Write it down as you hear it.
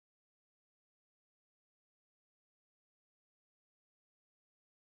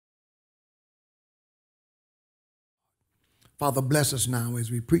Father, bless us now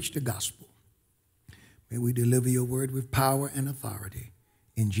as we preach the gospel. May we deliver your word with power and authority.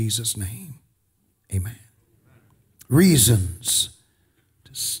 In Jesus' name, amen. Reasons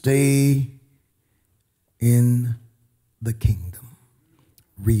to stay in the kingdom.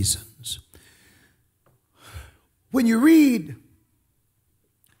 Reasons. When you read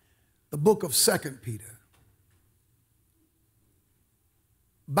the book of 2 Peter,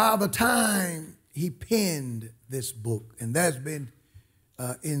 by the time he penned this book, and there's been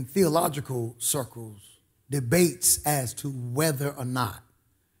in theological circles debates as to whether or not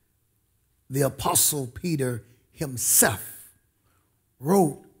the Apostle Peter himself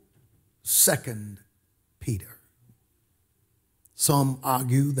wrote 2 Peter. Some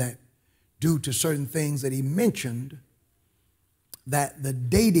argue that due to certain things that he mentioned, that the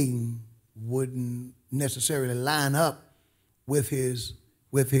dating wouldn't necessarily line up with his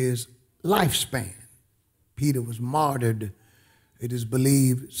lifespan. Peter was martyred, it is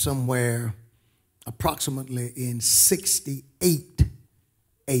believed, somewhere approximately in 68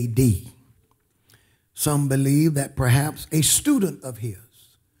 AD. Some believe that perhaps a student of his,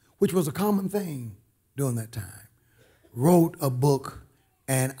 which was a common thing during that time, wrote a book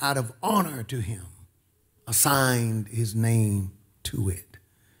and out of honor to him assigned his name to it.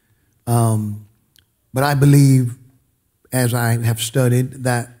 But I believe, as I have studied,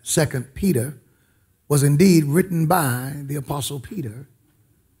 that 2 Peter was indeed written by the Apostle Peter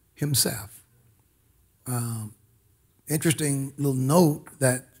himself. Interesting little note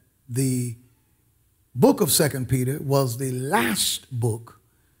that the book of 2 Peter was the last book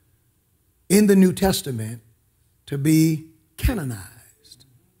in the New Testament to be canonized.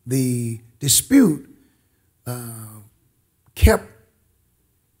 The dispute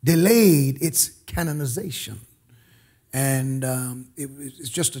delayed its canonization. And it's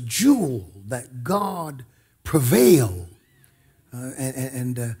just a jewel that God prevailed,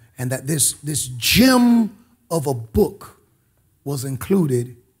 and that this gem of a book was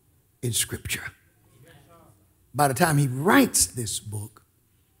included in Scripture. By the time he writes this book,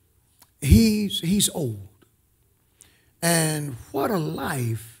 he's old. And what a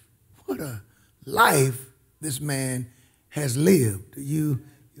life this man has lived.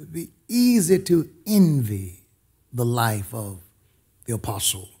 It'd be easy to envy the life of the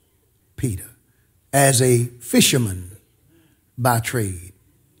Apostle Peter as a fisherman by trade,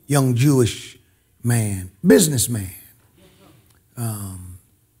 young Jewish man, businessman.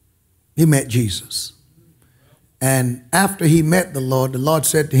 He met Jesus. And after he met the Lord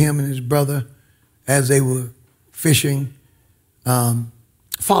said to him and his brother as they were fishing,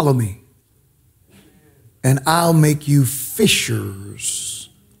 follow me and I'll make you fishers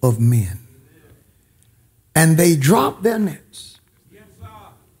of men. And they dropped their nets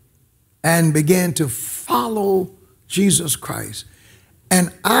and began to follow Jesus Christ.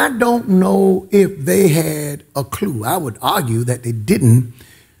 And I don't know if they had a clue. I would argue that they didn't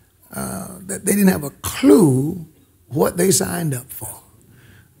have a clue what they signed up for.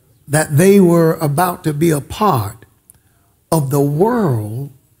 That they were about to be a part of the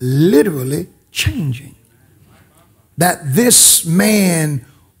world literally changing. That this man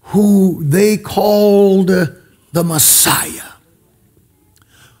who they called the Messiah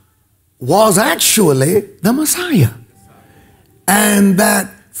was actually the Messiah. And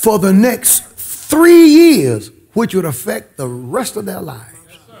that for the next 3 years, which would affect the rest of their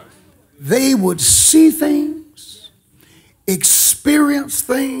lives, they would see things, experience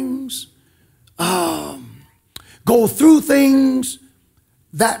things, go through things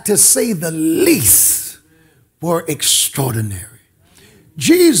that, to say the least, were extraordinary.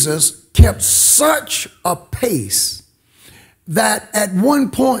 Jesus kept such a pace that at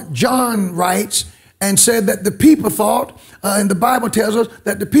one point John writes and said that the people thought, and the Bible tells us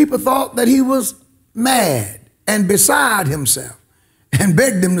that the people thought that he was mad and beside himself and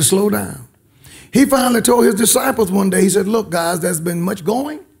begged them to slow down. He finally told his disciples one day, he said, look guys, there's been much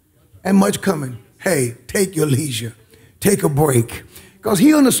going and much coming. Hey, take your leisure, take a break. Because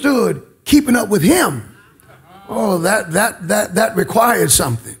he understood keeping up with him. Oh, that required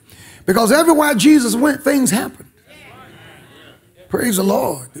something. Because everywhere Jesus went, things happened. Praise the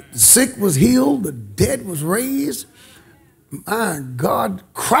Lord. The sick was healed. The dead was raised. My God,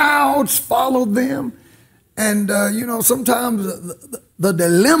 crowds followed them. And, sometimes the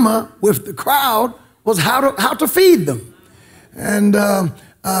dilemma with the crowd was how to feed them. And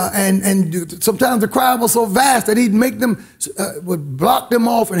sometimes the crowd was so vast that he'd make them, would block them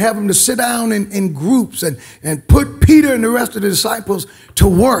off and have them to sit down in groups and put Peter and the rest of the disciples to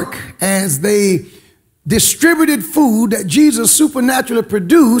work as they distributed food that Jesus supernaturally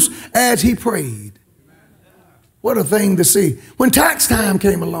produced as he prayed. What a thing to see. When tax time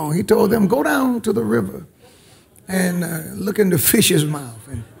came along, he told them, go down to the river and look in the fish's mouth,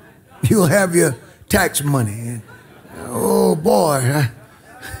 and you'll have your tax money. And, oh, boy.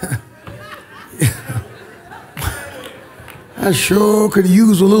 I sure could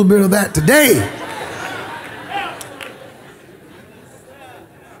use a little bit of that today.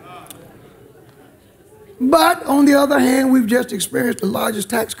 But on the other hand, we've just experienced the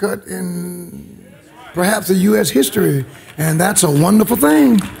largest tax cut in perhaps the U.S. history, and that's a wonderful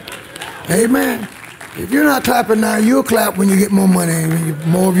thing. Amen. If you're not clapping now, you'll clap when you get more money.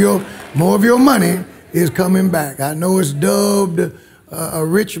 More of your money is coming back. I know it's dubbed a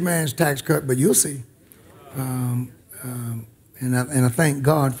rich man's tax cut, but you'll see. And I thank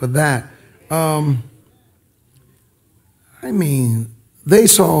God for that. I mean, they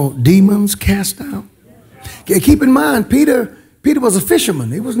saw demons cast out. Keep in mind, Peter was a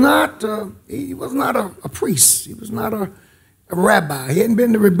fisherman. He was not a priest. He was not a rabbi. He hadn't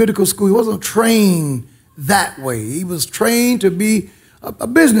been to rabbinical school. He wasn't trained that way. He was trained to be a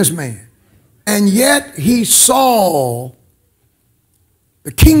businessman. And yet he saw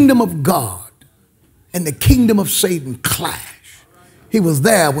the kingdom of God and the kingdom of Satan clash. He was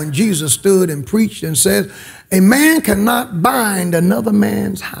there when Jesus stood and preached and said, a man cannot bind another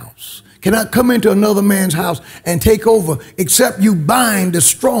man's house, cannot come into another man's house and take over except you bind the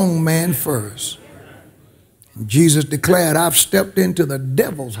strong man first. And Jesus declared, I've stepped into the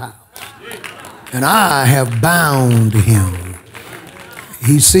devil's house and I have bound him.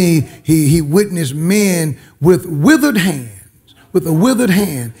 He witnessed men with withered hands, with a withered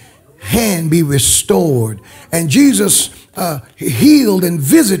hand be restored. And Jesus healed and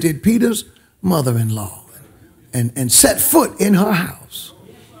visited Peter's mother-in-law and set foot in her house.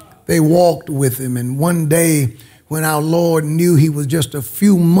 They walked with him, and one day when our Lord knew he was just a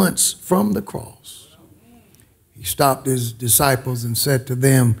few months from the cross, he stopped his disciples and said to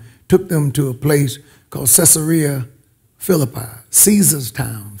them, took them to a place called Caesarea Philippi, Caesar's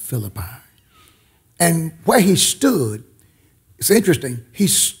town, Philippi. And where he stood, it's interesting, he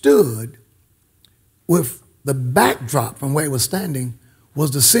stood with the backdrop from where he was standing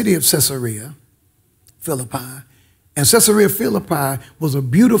was the city of Caesarea Philippi. And Caesarea Philippi was a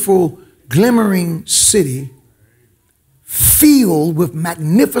beautiful, glimmering city filled with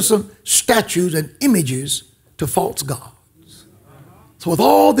magnificent statues and images to false gods. So with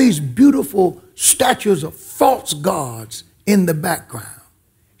all these beautiful statues of false gods in the background,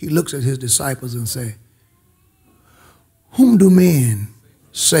 he looks at his disciples and says, whom do men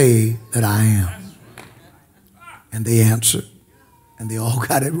say that I am? And they answered, and they all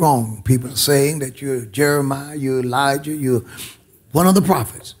got it wrong. People saying that you're Jeremiah, you're Elijah, you're one of the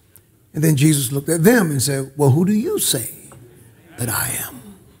prophets. And then Jesus looked at them and said, well, who do you say that I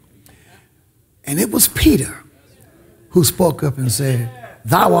am? And it was Peter who spoke up and said,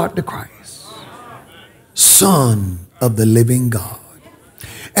 thou art the Christ, Son of the living God.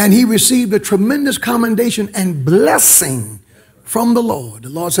 And he received a tremendous commendation and blessing from the Lord. The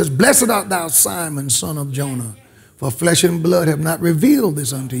Lord says, blessed art thou, Simon, son of Jonah, for flesh and blood have not revealed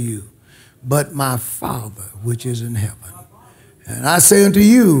this unto you, but my Father which is in heaven. And I say unto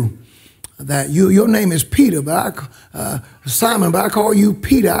you that your name is Peter, but Simon, but I call you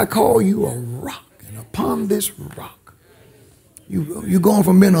Peter. I call you a rock, and upon this rock, you're going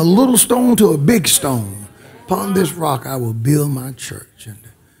from being a little stone to a big stone. Upon this rock I will build my church, and the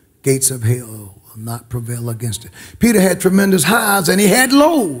gates of hell will not prevail against it. Peter had tremendous highs and he had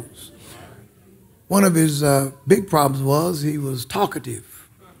lows. One of his big problems was he was talkative.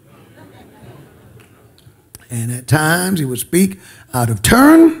 And at times he would speak out of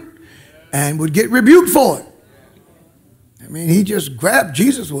turn and would get rebuked for it. I mean, he just grabbed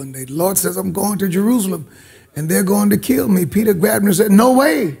Jesus one day. The Lord says, I'm going to Jerusalem and they're going to kill me. Peter grabbed him and said, no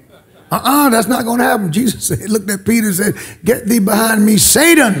way. That's not going to happen. Jesus said, looked at Peter and said, get thee behind me,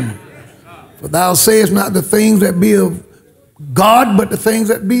 Satan. For thou sayest not the things that be of God, but the things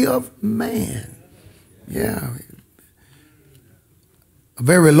that be of man. Yeah. A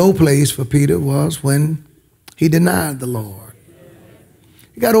very low place for Peter was when he denied the Lord.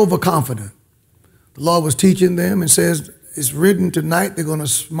 He got overconfident. The Lord was teaching them and says, it's written tonight they're going to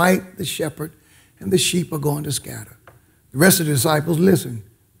smite the shepherd and the sheep are going to scatter. The rest of the disciples listened.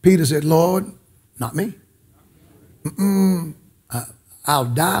 Peter said, Lord, not me. I'll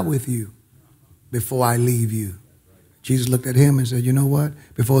die with you before I leave you. Jesus looked at him and said, you know what?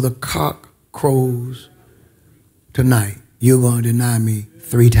 Before the cock crows tonight, you're going to deny me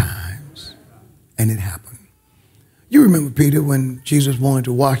 3 times. And it happened. You remember Peter when Jesus wanted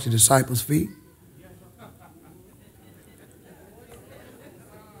to wash the disciples' feet?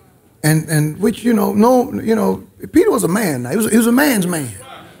 And which, you know, no, you know, Peter was a man. He was a man's man.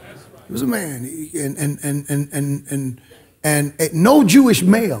 He was a man. And no Jewish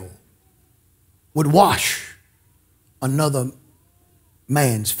male would wash another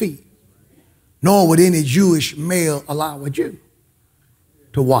man's feet, nor would any Jewish male allow a Jew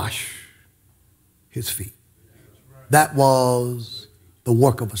to wash his feet. That was the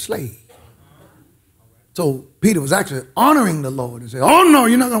work of a slave. So Peter was actually honoring the Lord and said, oh no,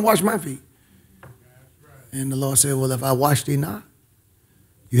 you're not going to wash my feet. And the Lord said, well, if I wash thee not,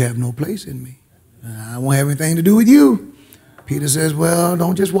 you have no place in me. I won't have anything to do with you. Peter says, well,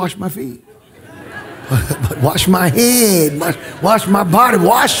 don't just wash my feet, but wash my head, wash my body,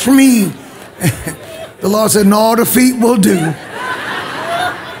 wash me. The Lord said, no, the feet will do.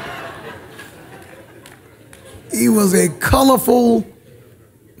 He was a colorful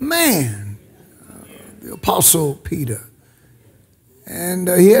man, the Apostle Peter. And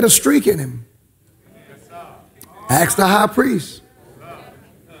he had a streak in him. Asked the high priest.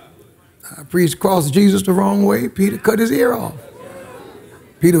 The high priest crossed Jesus the wrong way. Peter cut his ear off.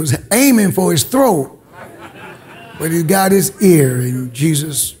 Peter was aiming for his throat, but he got his ear. And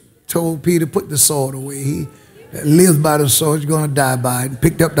Jesus told Peter, put the sword away. He that lives by the sword is going to die by it. And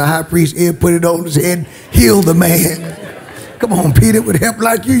picked up the high priest's ear, put it on his head, healed the man. Come on, Peter, with help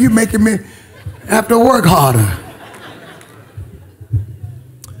like you, you're making me have to work harder.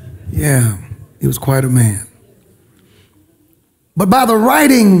 Yeah, he was quite a man. But by the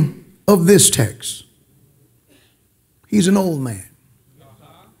writing of this text, he's an old man.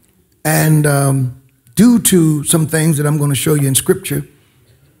 And due to some things that I'm going to show you in Scripture,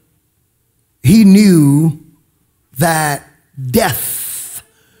 he knew that death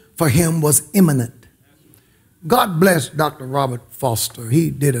for him was imminent. God bless Dr. Robert Foster. He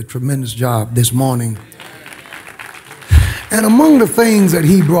did a tremendous job this morning. And among the things that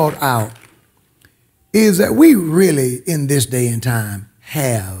he brought out is that we really, in this day and time,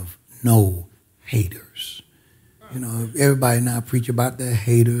 have no haters. You know, everybody now preach about their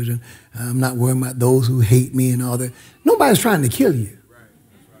haters, and I'm not worrying about those who hate me and all that. Nobody's trying to kill you.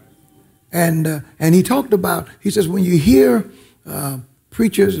 And he talked about, he says, when you hear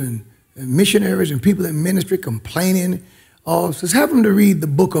preachers and missionaries and people in ministry complaining, says, have them to read the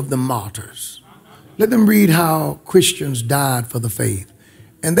book of the martyrs. Let them read how Christians died for the faith.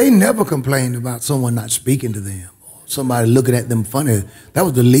 And they never complained about someone not speaking to them, or somebody looking at them funny. That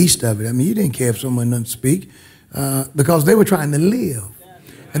was the least of it. I mean, you didn't care if someone didn't speak because they were trying to live.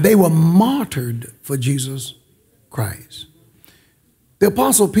 And they were martyred for Jesus Christ. The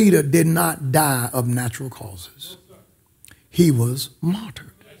Apostle Peter did not die of natural causes. He was martyred.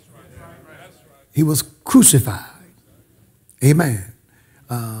 He was crucified. Amen.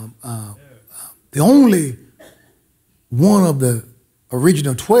 The only one of the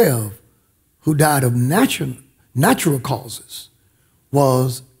original 12 who died of natural causes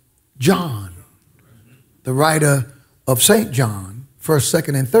was John, the writer of St. John, 1st,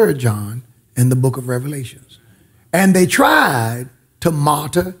 2nd, and 3rd John in the book of Revelations. And they tried to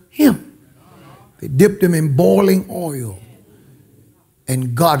martyr him. They dipped him in boiling oil,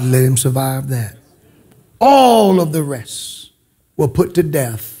 and God let him survive that. All of the rest were put to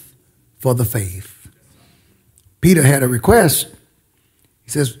death for the faith. Peter had a request.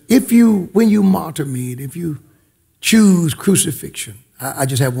 He says, when you martyr me, if you choose crucifixion, I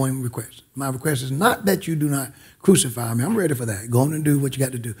just have one request. My request is not that you do not crucify me. I'm ready for that. Go on and do what you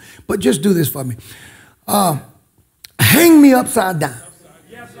got to do. But just do this for me. Hang me upside down.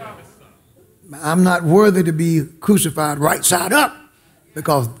 I'm not worthy to be crucified right side up,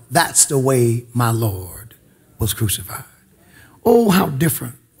 because that's the way my Lord was crucified. Oh, how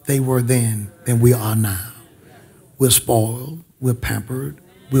different they were then than we are now. We're spoiled, we're pampered,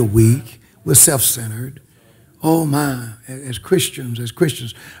 we're weak, we're self-centered. Oh my, as Christians,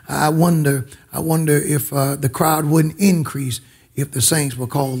 I wonder if the crowd wouldn't increase if the saints were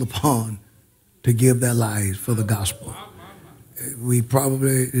called upon to give their lives for the gospel. We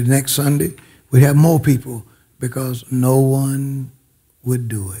probably, the next Sunday, we'd have more people because no one would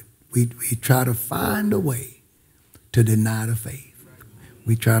do it. We try to find a way to deny the faith.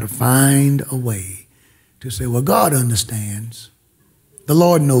 We try to find a way to say, well, God understands. The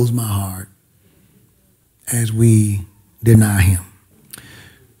Lord knows my heart, as we deny him.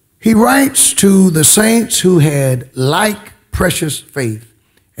 He writes to the saints who had like precious faith.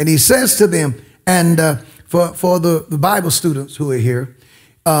 And he says to them, and for the Bible students who are here,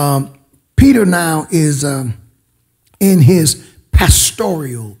 Peter now is in his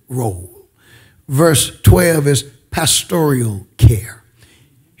pastoral role. Verse 12 is pastoral care.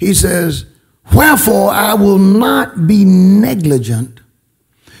 He says, wherefore I will not be negligent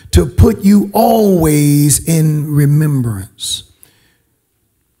to put you always in remembrance.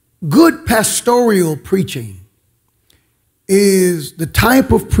 Good pastoral preaching is the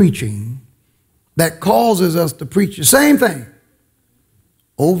type of preaching that causes us to preach the same thing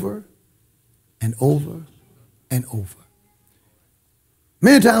over and over and over.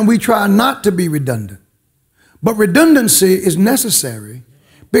 Many times we try not to be redundant, but redundancy is necessary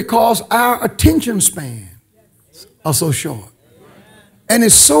because our attention spans are so short. And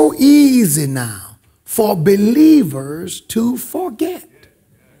it's so easy now for believers to forget.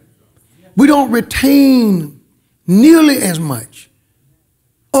 We don't retain nearly as much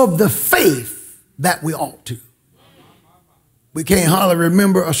of the faith that we ought to. We can't hardly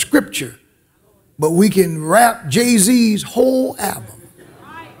remember a scripture, but we can rap Jay-Z's whole album.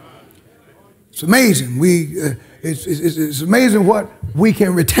 It's amazing. It's amazing what we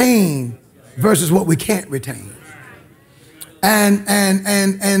can retain versus what we can't retain. And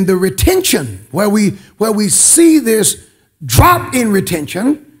the retention, where we see this drop in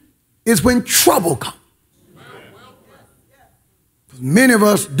retention, is when trouble comes. Many of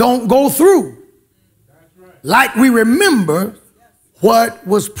us don't go through like we remember what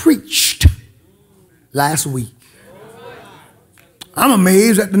was preached last week. I'm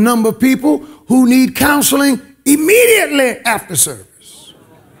amazed at the number of people who need counseling immediately after service.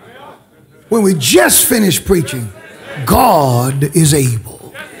 When we just finished preaching, God is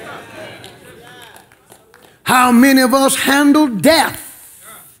able. How many of us handle death?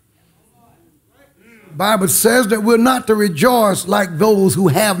 The Bible says that we're not to rejoice like those who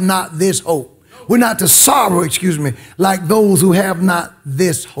have not this hope. We're not to sorrow, like those who have not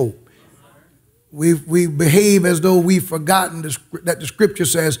this hope. We behave as though we've forgotten that the scripture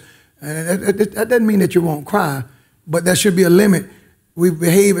says, and that doesn't mean that you won't cry, but there should be a limit. We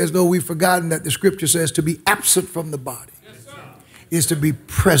behave as though we've forgotten that the scripture says to be absent from the body is to be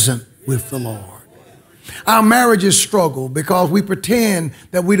present with the Lord. Our marriages struggle because we pretend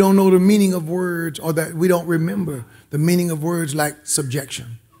that we don't know the meaning of words, or that we don't remember the meaning of words like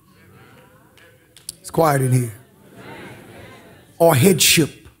subjection. It's quiet in here. Or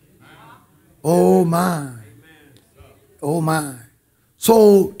headship. Oh my. Oh my.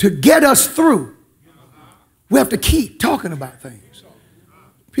 So to get us through, we have to keep talking about things.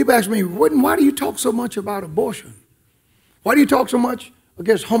 People ask me, why do you talk so much about abortion? Why do you talk so much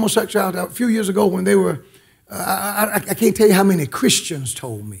against homosexuality? A few years ago when they were, I can't tell you how many Christians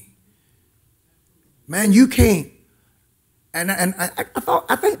told me, man, you can't, and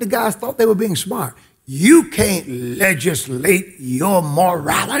I think the guys thought they were being smart. You can't legislate your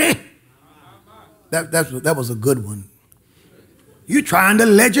morality. That was a good one. You trying to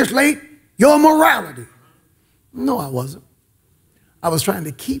legislate your morality. No, I wasn't. I was trying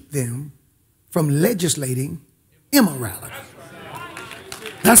to keep them from legislating immorality.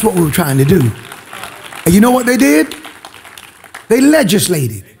 That's what we were trying to do. And you know what they did? They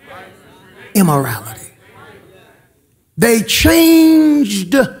legislated immorality. They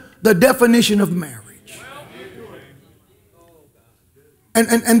changed the definition of marriage.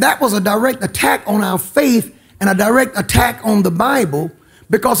 And that was a direct attack on our faith and a direct attack on the Bible,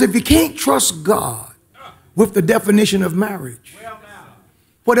 because if you can't trust God with the definition of marriage,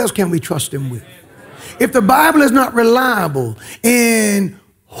 what else can we trust him with? If the Bible is not reliable in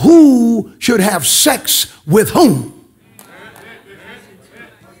who should have sex with whom,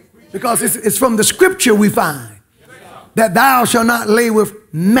 because it's from the scripture we find that thou shalt not lay with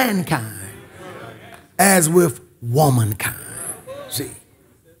mankind as with womankind. See,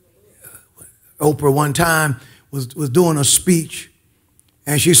 Oprah one time was doing a speech,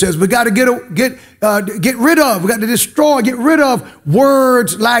 and she says, we got to get rid of, we got to destroy, get rid of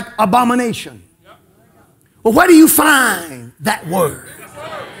words like abomination. Well, where do you find that word?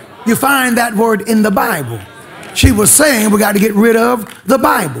 You find that word in the Bible. She was saying we got to get rid of the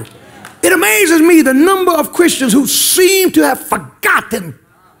Bible. It amazes me the number of Christians who seem to have forgotten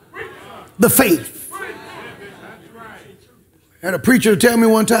the faith. I had a preacher tell me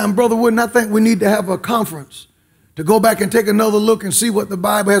one time, Brother Wooden, I think we need to have a conference to go back and take another look and see what the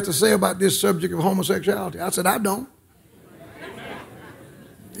Bible has to say about this subject of homosexuality. I said, I don't.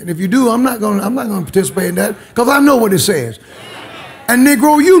 And if you do, I'm not going to participate in that, because I know what it says. And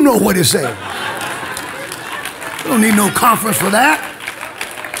Negro, you know what it says. You don't need no conference for that.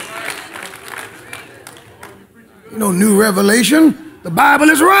 You know, new revelation. The Bible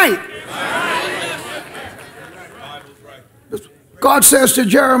is right. God says to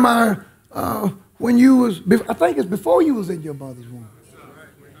Jeremiah, when you was, I think it's before you was in your mother's womb.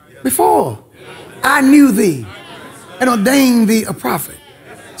 Before I knew thee and ordained thee a prophet.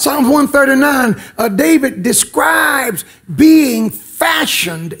 Psalms 139, David describes being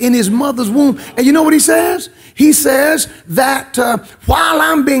fashioned in his mother's womb. And you know what he says? He says that while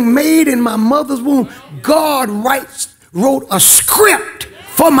I'm being made in my mother's womb, God wrote a script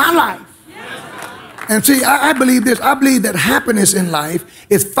for my life. And see, I believe this. I believe that happiness in life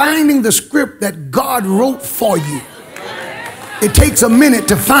is finding the script that God wrote for you. It takes a minute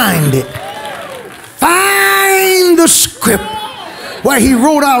to find it. Find the script where he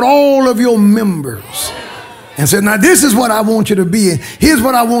wrote out all of your members and said, now this is what I want you to be in. Here's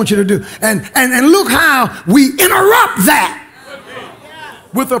what I want you to do. And look how we interrupt that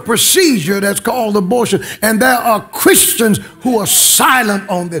with a procedure that's called abortion. And there are Christians who are silent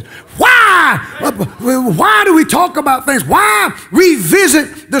on this. Why do we talk about things? Why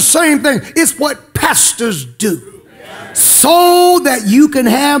revisit the same thing? It's what pastors do, so that you can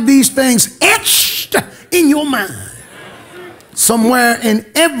have these things etched in your mind. Somewhere in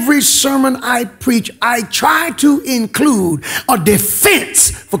every sermon I preach, I try to include a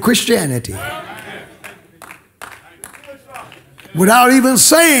defense for Christianity, without even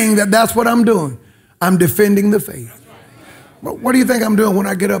saying that that's what I'm doing. I'm defending the faith. But what do you think I'm doing when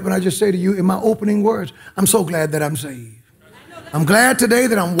I get up and I just say to you in my opening words, I'm so glad that I'm saved. I'm glad today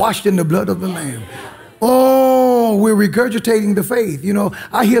that I'm washed in the blood of the Lamb. Oh, we're regurgitating the faith. You know,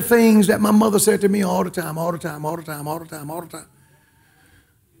 I hear things that my mother said to me all the time, all the time, all the time, all the time, all the time.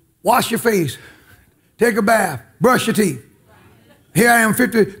 Wash your face, take a bath, brush your teeth. Here I am,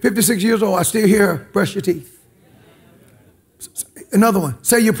 56 years old. I still hear her, brush your teeth. Another one,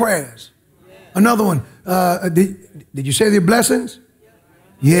 say your prayers. Another one, did you say the blessings?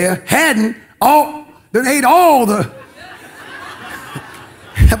 Yeah, hadn't. Then ate all the,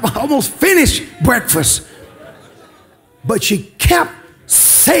 almost finished breakfast. But she kept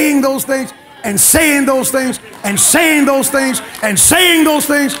saying those things and saying those things and saying those things and saying those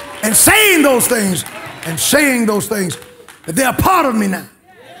things and saying those things and saying those things. That they're a part of me now.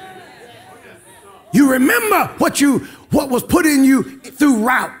 You remember what was put in you through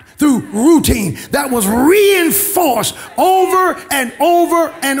routine, that was reinforced over and over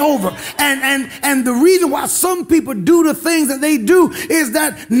and over. And the reason why some people do the things that they do is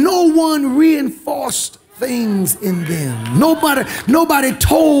that no one reinforced things in them. Nobody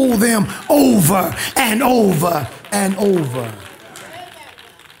told them over and over and over.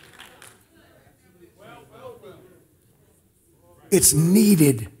 It's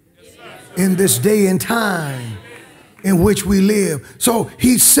needed in this day and time in which we live. So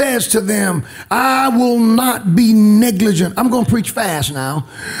he says to them, I will not be negligent. I'm going to preach fast now.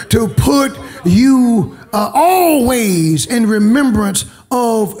 To put you always in remembrance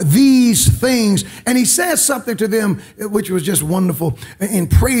of these things. And he says something to them which was just wonderful in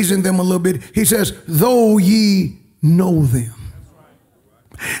praising them a little bit. He says, though ye know them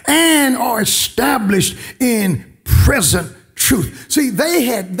and are established in present truth. See,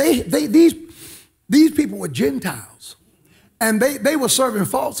 these people were Gentiles, and they were serving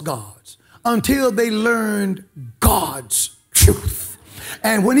false gods until they learned God's truth.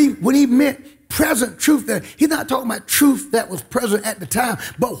 And when he meant present truth, there, he's not talking about truth that was present at the time,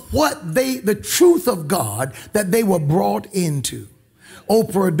 but the truth of God that they were brought into.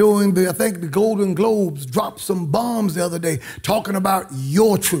 Oprah doing I think the Golden Globes dropped some bombs the other day talking about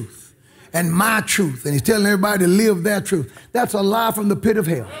your truth and my truth, and he's telling everybody to live their truth. That's a lie from the pit of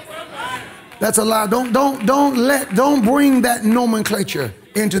hell. That's a lie. Don't bring that nomenclature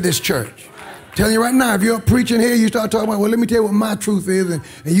into this church. I'm telling you right now, if you're preaching here, you start talking about, well, let me tell you what my truth is, and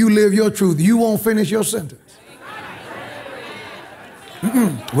you live your truth. You won't finish your sentence.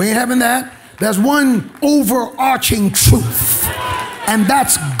 We ain't having that. There's one overarching truth, and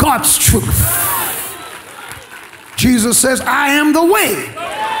that's God's truth. Jesus says, I am the way,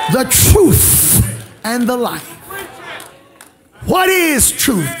 the truth, and the life. What is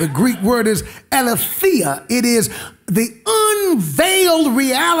truth? The Greek word is aletheia. It is the unveiled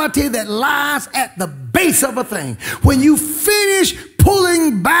reality that lies at the base of a thing. When you finish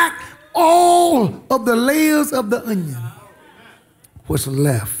pulling back all of the layers of the onion, what's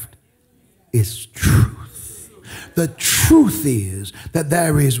left is truth. The truth is that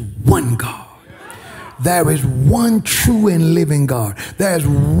there is one God. There is one true and living God. There is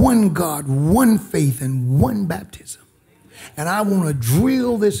one God, one faith, and one baptism. And I want to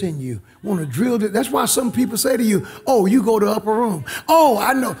drill this in you. That's why some people say to you, oh, you go to upper room. Oh,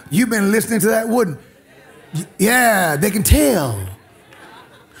 I know. You've been listening to that wooden. Yeah, they can tell.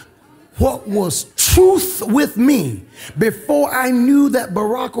 What was truth with me before I knew that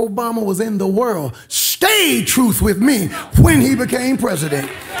Barack Obama was in the world stayed truth with me when he became president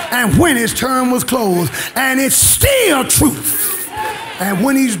and when his term was closed. And it's still truth. And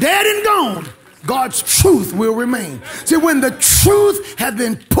when he's dead and gone, God's truth will remain. See, when the truth has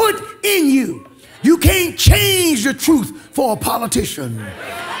been put in you, you can't change the truth for a politician.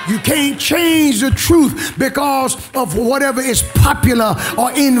 You can't change the truth because of whatever is popular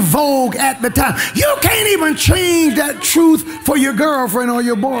or in vogue at the time. You can't even change that truth for your girlfriend or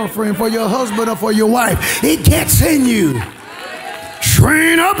your boyfriend, for your husband or for your wife. It gets in you.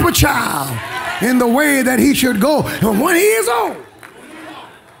 Train up a child in the way that he should go. And when he is old,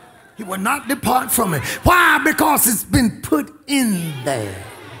 he will not depart from it. Why? Because it's been put in there.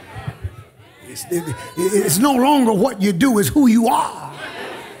 It's no longer what you do, it's who you are.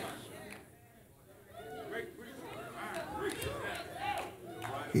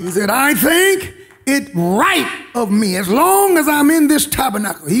 He said, I think it right of me, as long as I'm in this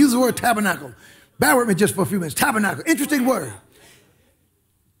tabernacle. He used the word tabernacle. Bear with me just for a few minutes. Tabernacle, interesting word.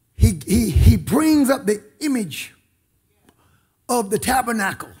 He brings up the image of the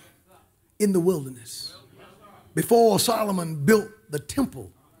tabernacle in the wilderness before Solomon built the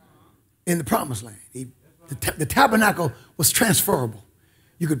temple in the promised land. The tabernacle was transferable.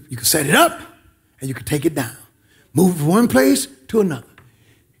 You could set it up and you could take it down. Move from one place to another.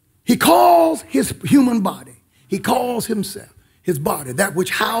 He calls his human body, he calls himself, his body, that which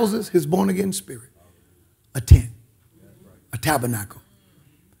houses his born-again spirit, a tent, a tabernacle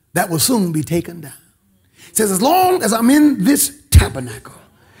that will soon be taken down. It says, as long as I'm in this tabernacle,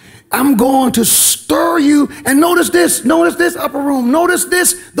 I'm going to stir you. And notice this, upper room. Notice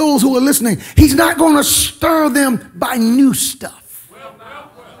this, those who are listening. He's not going to stir them by new stuff.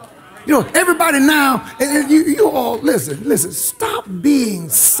 You know, everybody now, you all, listen, stop being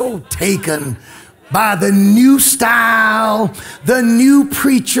so taken by the new style, the new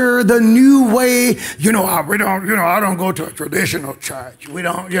preacher, the new way. I don't go to a traditional church. We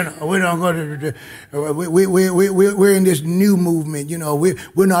don't go to, we're in this new movement.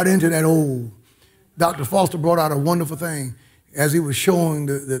 We're not into that old. Dr. Foster brought out a wonderful thing as he was showing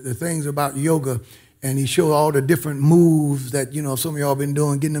the things about yoga. And he showed all the different moves that, some of y'all been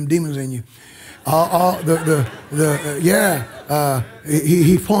doing, getting them demons in you.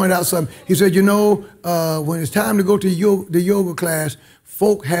 He pointed out something. He said, when it's time to go to the yoga class,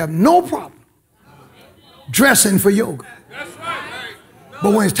 folk have no problem dressing for yoga.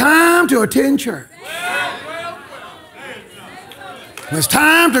 But when it's time to attend church, when it's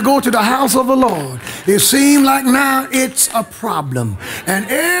time to go to the house of the Lord, it seems like now it's a problem. And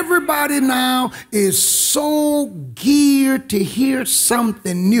everybody now is so geared to hear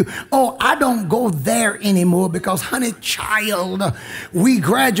something new. Oh, I don't go there anymore because, honey child, we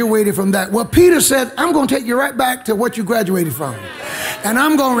graduated from that. Well, Peter said, I'm going to take you right back to what you graduated from. And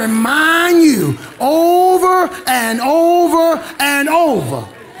I'm going to remind you over and over and over.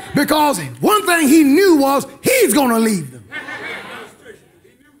 Because one thing he knew was he's going to leave them.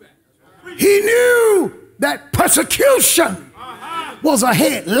 He knew that persecution was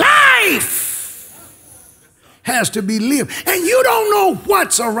ahead. Life has to be lived. And you don't know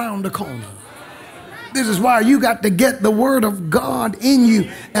what's around the corner. This is why you got to get the word of God in you.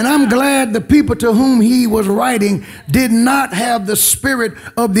 And I'm glad the people to whom he was writing did not have the spirit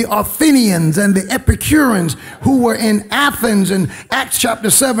of the Athenians and the Epicureans who were in Athens in Acts chapter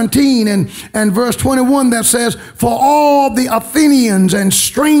 17 and verse 21 that says, for all the Athenians and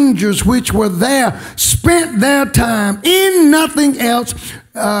strangers which were there spent their time in nothing else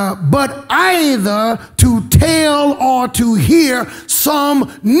but either to tell or to hear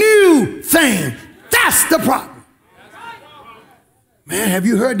some new thing. That's the problem. Man, have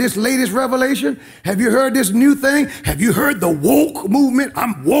you heard this latest revelation? Have you heard this new thing? Have you heard the woke movement?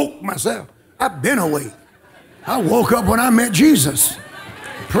 I'm woke myself. I've been awake. I woke up when I met Jesus.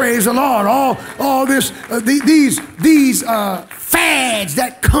 Praise the Lord. All this, these fads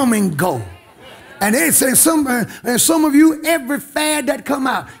that come and go. And they say some of you, every fad that come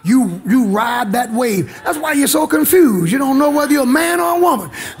out, you ride that wave. That's why you're so confused. You don't know whether you're a man or a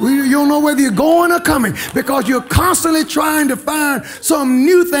woman. You don't know whether you're going or coming because you're constantly trying to find some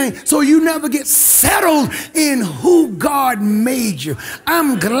new thing so you never get settled in who God made you.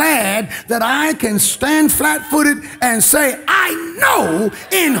 I'm glad that I can stand flat-footed and say, I know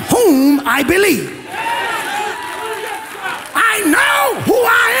in whom I believe. I know who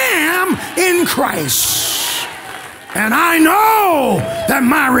I am in Christ. And I know that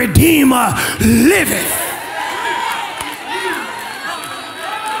my Redeemer liveth.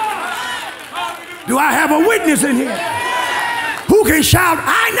 Do I have a witness in here who can shout,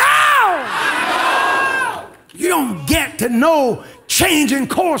 I know? You don't get to know changing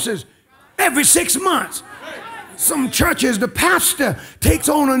courses every 6 months. Some churches, the pastor takes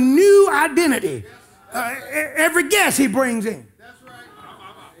on a new identity. Every guest he brings in.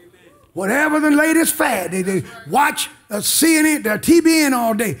 whatever the latest fad. They watch CNN, TBN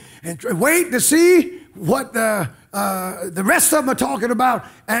all day and wait to see what the rest of them are talking about,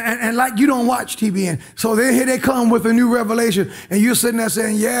 and like you don't watch TBN. So then here they come with a new revelation, and you're sitting there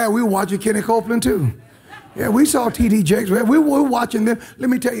saying, yeah, we were watching Kenny Copeland too. Yeah, we saw T.D. Jakes. We were watching them. Let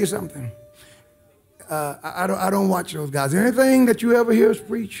me tell you something. I don't watch those guys. Anything that you ever hear us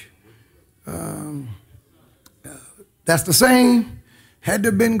preach, that's the same. Had to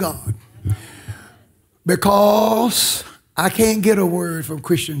have been God. Because I can't get a word from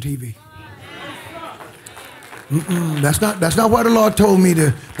Christian TV. That's not what the Lord told me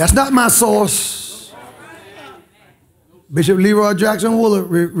to. That's not my source. Bishop Leroy Jackson Woolard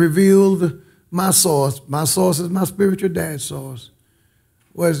revealed my source. My source is my spiritual dad's source.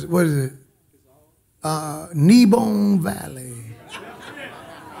 What is it? Kneebone Valley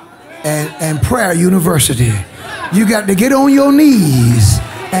and Prayer University. You got to get on your knees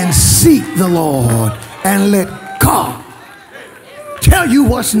and seek the Lord and let God tell you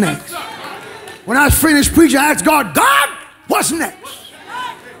what's next. When I finished preaching, I asked God, God, what's next?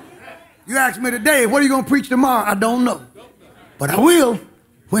 You ask me today, what are you going to preach tomorrow? I don't know. But I will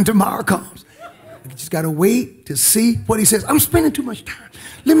when tomorrow comes. You just got to wait to see what he says. I'm spending too much time.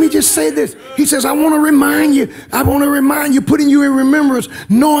 Let me just say this. He says, I want to remind you, putting you in remembrance,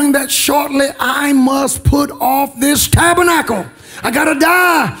 knowing that shortly I must put off this tabernacle. I got to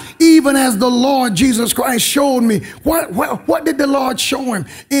die, even as the Lord Jesus Christ showed me. What did the Lord show him?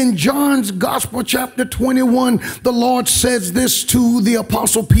 In John's Gospel, chapter 21, the Lord says this to the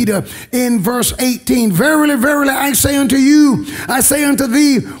Apostle Peter in verse 18. Verily, verily, I say unto you, I say unto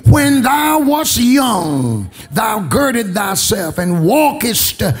thee, when thou wast young, thou girded thyself and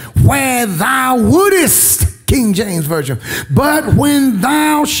walkest where thou wouldest. King James Version. But when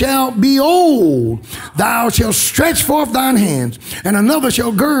thou shalt be old, thou shalt stretch forth thine hands, and another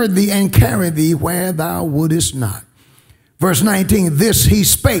shall gird thee and carry thee where thou wouldest not. Verse 19, this he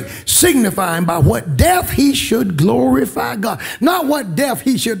spake, signifying by what death he should glorify God. Not what death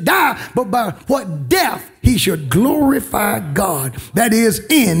he should die, but by what death he should glorify God. That is,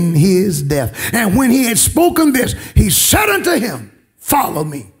 in his death. And when he had spoken this, he said unto him, follow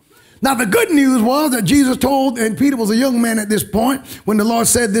me. Now, the good news was that Jesus told, and Peter was a young man at this point when the Lord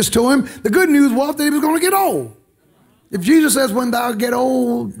said this to him. The good news was that he was going to get old. If Jesus says, when thou get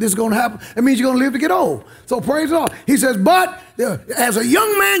old, this is going to happen, it means you're going to live to get old. So praise the Lord. He says, but as a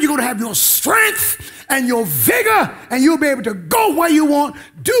young man, you're going to have your strength and your vigor, and you'll be able to go where you want,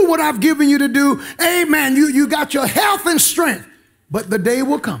 do what I've given you to do. Amen. You got your health and strength. But the day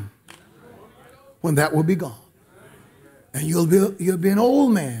will come when that will be gone. And you'll be an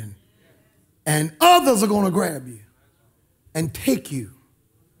old man. And others are going to grab you and take you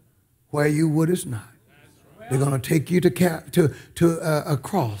where you wouldest not. They're going to take you to a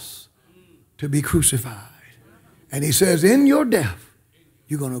cross to be crucified. And he says, in your death,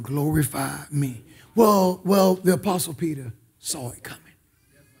 you're going to glorify me. Well, the Apostle Peter saw it coming.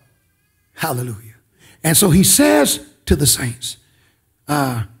 Hallelujah. And so he says to the saints,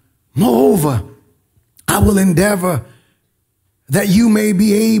 moreover, I will endeavor that you may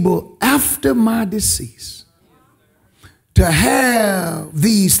be able, after my decease, to have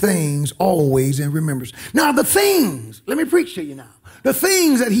these things always in remembrance. Now the things, let me preach to you now. The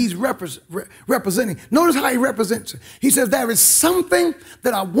things that he's representing, notice how he represents it. He says, there is something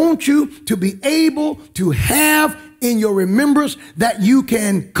that I want you to be able to have in your remembrance that you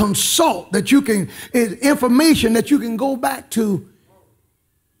can consult, that you can, information that you can go back to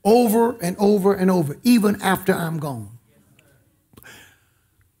over and over and over, even after I'm gone.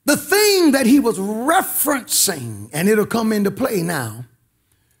 The thing that he was referencing, and it'll come into play now,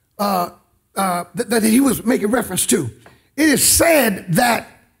 that he was making reference to, it is said that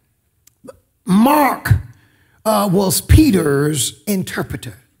Mark was Peter's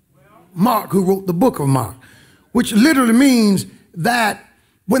interpreter. Mark, who wrote the book of Mark, which literally means that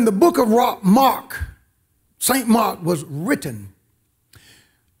when the book of Mark, St. Mark, was written,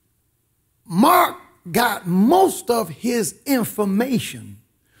 Mark got most of his information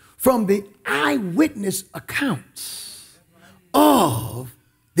from the eyewitness accounts of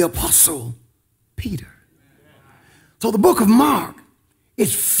the Apostle Peter. So the book of Mark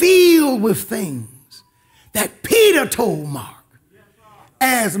is filled with things that Peter told Mark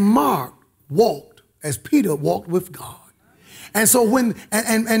as Peter walked with God. And so when,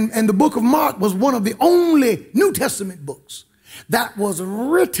 and the book of Mark was one of the only New Testament books that was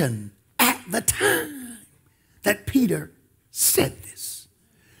written at the time that Peter said this.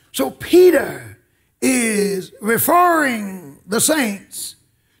 So Peter is referring the saints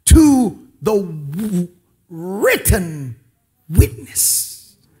to the written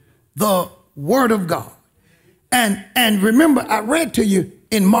witness the Word of God. And remember, I read to you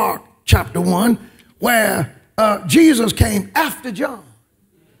in Mark chapter 1 where Jesus came after John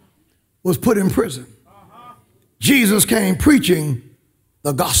was put in prison. Jesus came preaching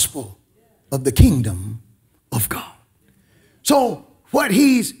the gospel of the kingdom of God. So what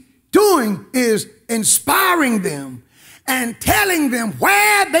he's doing is inspiring them and telling them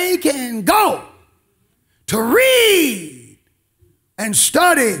where they can go to read and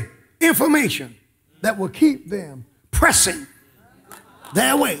study information that will keep them pressing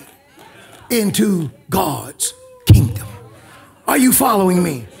their way into God's kingdom. Are you following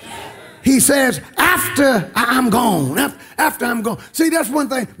me? He says, after I'm gone, after I'm gone. See, that's one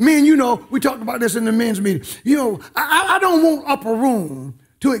thing. Men, you know, we talked about this in the men's meeting. You know, I don't want upper room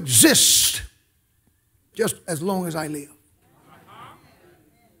to exist just as long as I live.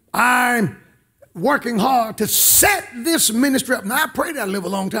 I'm working hard to set this ministry up. Now, I pray that I live a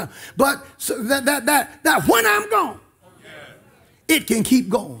long time. But so that when I'm gone, it can keep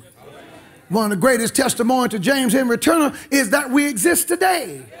going. One of the greatest testimonies to James Henry Turner is that we exist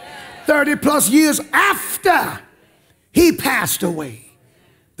today. 30 plus years after he passed away,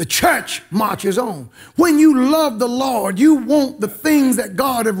 the church marches on. When you love the Lord, you want the things that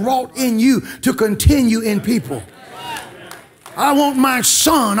God has wrought in you to continue in people. I want my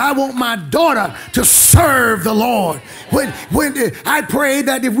son, I want my daughter to serve the Lord. When I pray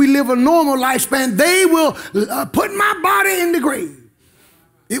that if we live a normal lifespan, they will put my body in the grave.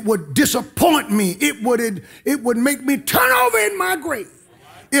 It would disappoint me. It would make me turn over in my grave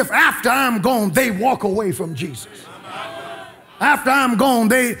if after I'm gone, they walk away from Jesus. After I'm gone,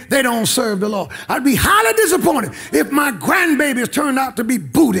 they don't serve the Lord. I'd be highly disappointed if my grandbabies turned out to be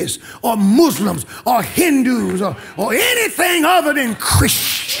Buddhists or Muslims or Hindus or anything other than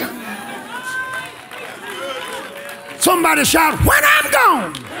Christians. Somebody shout, when I'm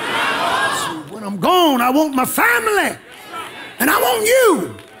gone. See, when I'm gone, I want my family. And I want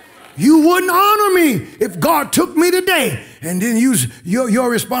you. You wouldn't honor me if God took me today. And then your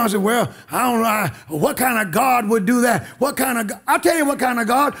response is, well, I don't know what kind of God would do that. What kind of God? I'll tell you what kind of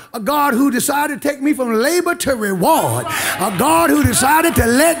God. A God who decided to take me from labor to reward. A God who decided to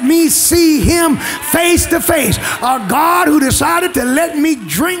let me see him face to face. A God who decided to let me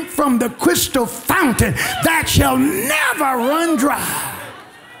drink from the crystal fountain that shall never run dry.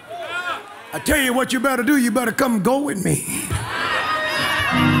 I tell you what you better do. You better come go with me.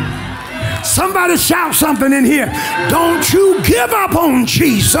 Somebody shout something in here. Don't you give up on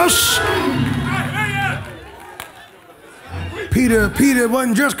Jesus. Peter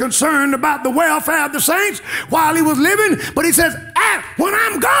wasn't just concerned about the welfare of the saints while he was living, but he says, when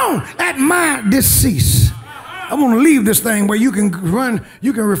I'm gone, at my decease. I want to leave this thing where you can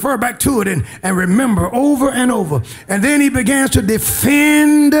refer back to it and remember over and over. And then he begins to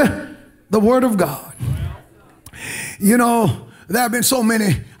defend the word of God. You know, there have been so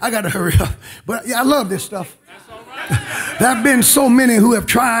many, I got to hurry up, but yeah, I love this stuff. There have been so many who have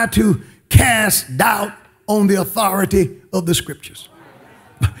tried to cast doubt on the authority of the scriptures.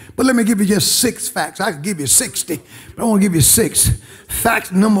 But let me give you just 6 facts. I could give you 60, but I want to give you 6.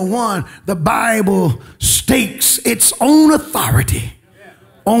 Fact number 1, the Bible stakes its own authority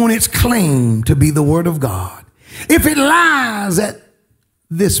on its claim to be the word of God. If it lies at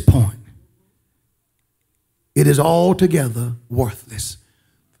this point, it is altogether worthless.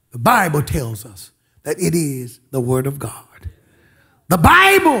 The Bible tells us that it is the word of God. The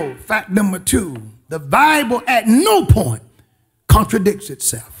Bible, fact number 2, the Bible at no point contradicts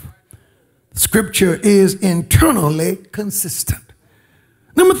itself. Scripture is internally consistent.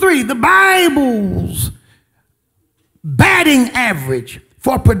 Number 3, the Bible's batting average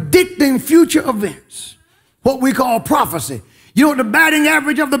for predicting future events, what we call prophecy. You know what the batting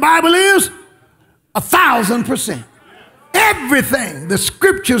average of the Bible is? 1,000%. Everything the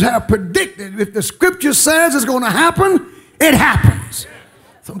scriptures have predicted, if the scripture says it's going to happen, it happens.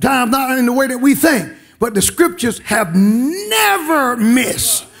 Sometimes not in the way that we think, but the scriptures have never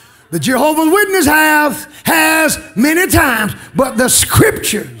missed. The Jehovah's Witness has many times, but the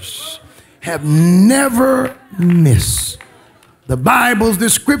scriptures have never missed. The Bible's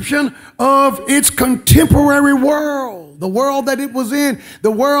description of its contemporary world, the world that it was in,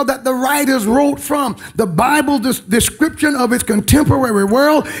 the world that the writers wrote from. The Bible's description of its contemporary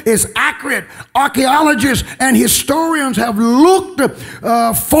world is accurate. Archaeologists and historians have looked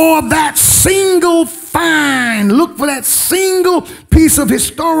for that single find, look for that single piece of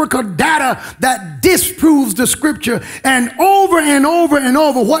historical data that disproves the scripture. And over and over and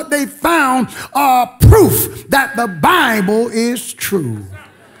over, what they found are proof that the Bible is true.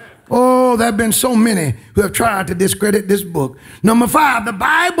 Oh, there have been so many who have tried to discredit this book. Number 5, the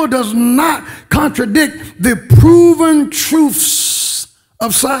Bible does not contradict the proven truths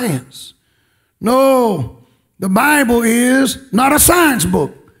of science. No, the Bible is not a science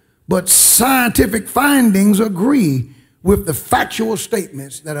book, but scientific findings agree with the factual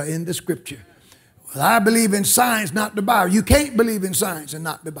statements that are in the scripture. Well, I believe in science, not the Bible. You can't believe in science and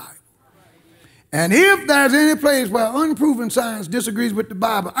not the Bible. And if there's any place where unproven science disagrees with the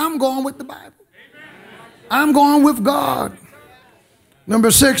Bible, I'm going with the Bible. I'm going with God.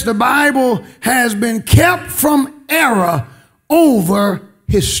 Number 6, the Bible has been kept from error over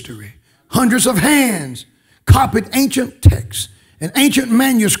history. Hundreds of hands copied ancient texts and ancient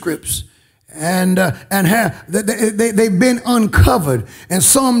manuscripts, and they've been uncovered, and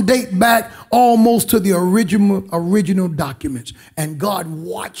some date back almost to the original documents. And God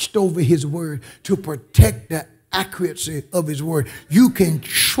watched over his word to protect the accuracy of his word. You can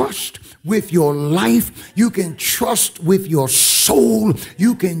trust with your life. You can trust with your soul.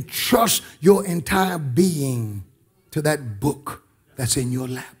 You can trust your entire being to that book that's in your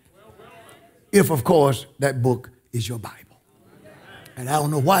lap. If, of course, that book is your Bible. And I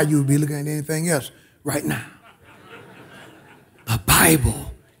don't know why you would be looking at anything else right now. The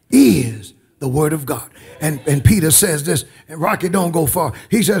Bible is the Word of God. And Peter says this, and Rocky, don't go far.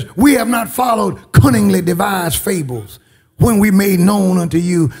 He says, we have not followed cunningly devised fables when we made known unto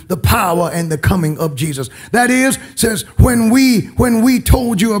you the power and the coming of Jesus. That is, says, when we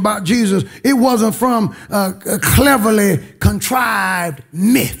told you about Jesus, it wasn't from cleverly contrived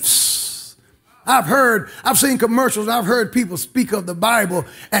myths. I've seen commercials, I've heard people speak of the Bible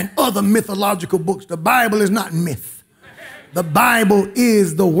and other mythological books. The Bible is not myth. The Bible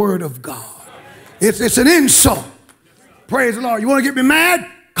is the Word of God. It's an insult. Praise the Lord. You want to get me mad?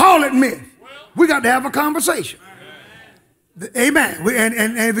 Call it myth. We got to have a conversation. Amen.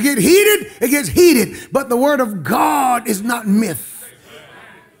 And if it gets heated, it gets heated. But the Word of God is not myth.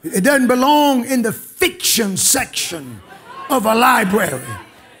 It doesn't belong in the fiction section of a library.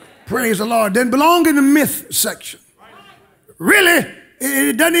 Praise the Lord. It doesn't belong in the myth section. Really,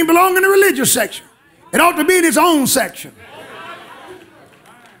 it doesn't even belong in the religious section. It ought to be in its own section.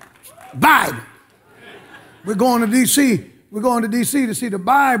 Bible. We're going to D.C. We're going to D.C. to see the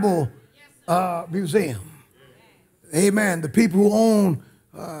Bible Museum. Amen. The people who own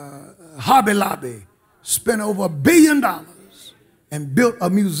Hobby Lobby spent over $1 billion and built a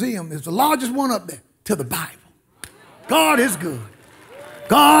museum. It's the largest one up there to the Bible. God is good.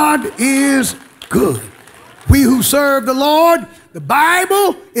 God is good. We who serve the Lord, the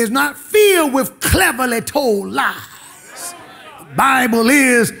Bible is not filled with cleverly told lies. The Bible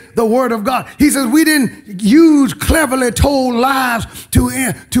is the Word of God. He says we didn't use cleverly told lies to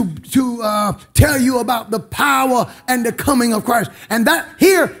tell you about the power and the coming of Christ. And that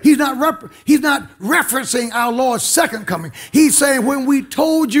here, he's not referencing our Lord's second coming. He's saying when we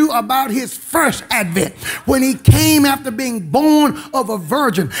told you about his first advent, when he came after being born of a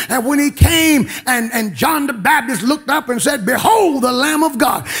virgin, and when he came and John the Baptist looked up and said, behold the Lamb of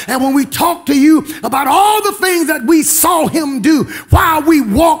God. And when we talked to you about all the things that we saw him do while we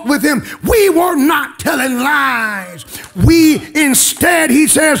walked with him, we were not telling lies. We instead, he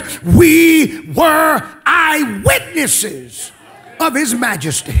says, we were eyewitnesses of his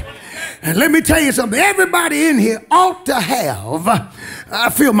majesty. And let me tell you something. Everybody in here ought to have,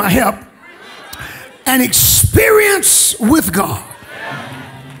 I feel my help, an experience with God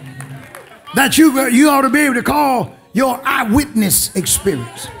that you ought to be able to call your eyewitness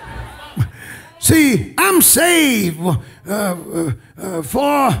experience. See, I'm saved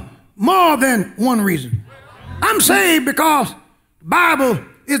for more than one reason. I'm saved because the Bible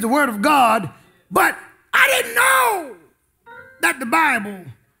is the Word of God, but I didn't know that the Bible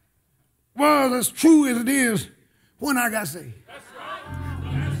was as true as it is when I got saved.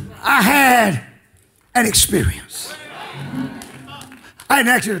 I had an experience. I didn't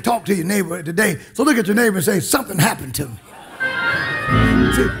ask you to talk to your neighbor today, so look at your neighbor and say, something happened to me.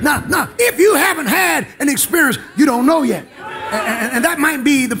 See, now, if you haven't had an experience, you don't know yet. And that might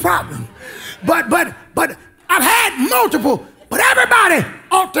be the problem. But I've had multiple, but everybody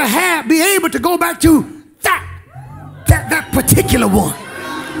ought to be able to go back to that particular one.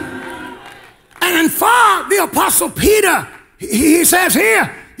 And for the Apostle Peter, he says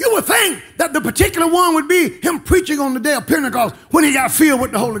here, you would think that the particular one would be him preaching on the day of Pentecost when he got filled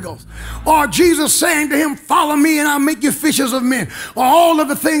with the Holy Ghost. Or Jesus saying to him, follow me and I'll make you fishers of men. Or all of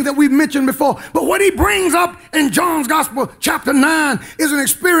the things that we've mentioned before. But what he brings up in John's Gospel chapter 9 is an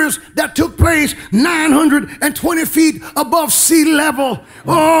experience that took place 920 feet above sea level.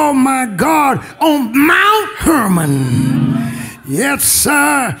 Oh my God, on Mount Hermon. Yes,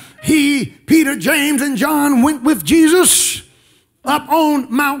 sir. Peter, James, and John went with Jesus up on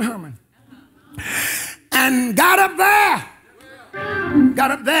Mount Hermon and got up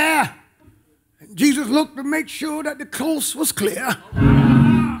there. Jesus looked to make sure that the coast was clear.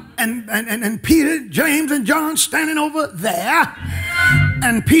 And Peter, James, and John standing over there.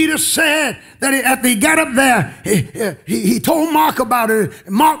 And Peter said that after he got up there, he told Mark about it.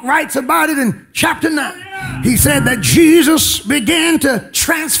 Mark writes about it in chapter 9. He said that Jesus began to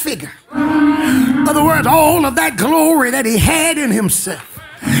transfigure. In other words, all of that glory that he had in himself,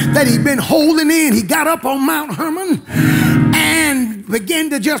 that he'd been holding in, he got up on Mount Hermon and began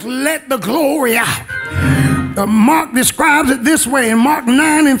to just let the glory out. Mark describes it this way. In Mark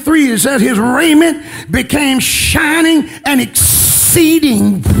 9:3, it says his raiment became shining and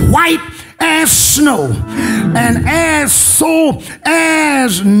exceeding white as snow, and as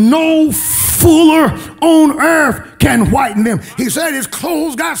no fuller on earth can whiten them. He said his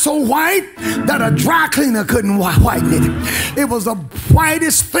clothes got so white that a dry cleaner couldn't whiten it. It was the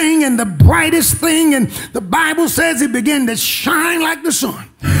whitest thing and the brightest thing, and the Bible says it began to shine like the sun.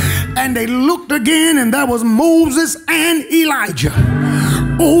 And they looked again, and there was Moses and Elijah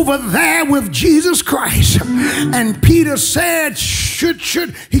over there with Jesus Christ. And Peter said, he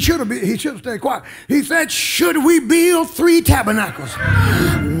should have stayed quiet. He said, should we build 3 tabernacles?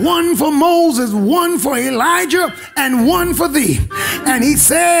 One for Moses, one for Elijah, and one for thee. And he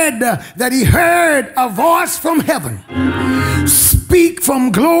said that he heard a voice from heaven speak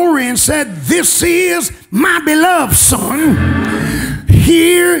from glory and said, this is my beloved Son.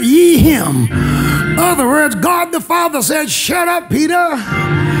 Hear ye him. In other words, God the Father said, shut up, Peter.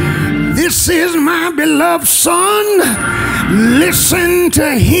 This is my beloved Son. Listen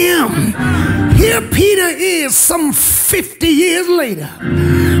to him. Here Peter is some 50 years later,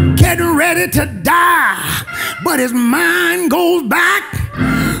 getting ready to die. But his mind goes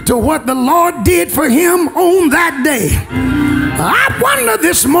back to what the Lord did for him on that day. I wonder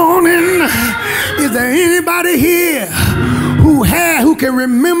this morning, is there anybody here who can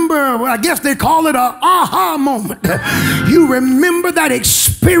remember, I guess they call it an aha moment. You remember that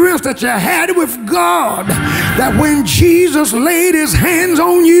experience that you had with God, that when Jesus laid his hands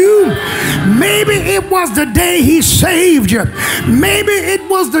on you, maybe it was the day he saved you. Maybe it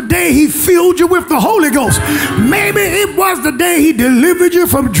was the day he filled you with the Holy Ghost. Maybe it was the day he delivered you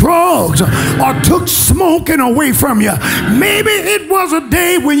from drugs or took smoking away from you. Maybe it was a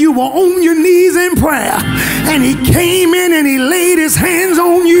day when you were on your knees in prayer and he came in and he laid his hands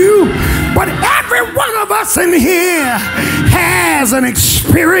on you. But every one of us in here has an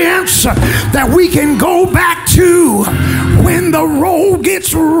experience that we can go back to when the road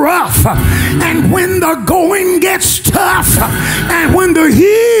gets rough and when the going gets tough and when the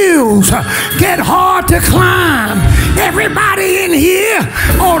hills get hard to climb. Everybody in here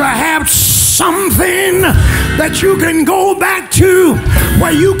ought to have something that you can go back to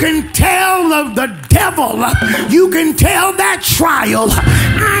where you can tell the devil, you can tell that trial,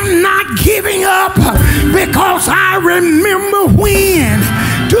 I'm not giving up because I remember when.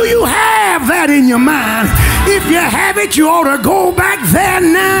 Do you have that in your mind? If you have it, you ought to go back there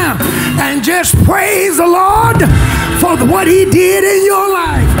now and just praise the Lord for what he did in your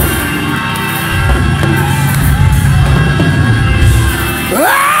life.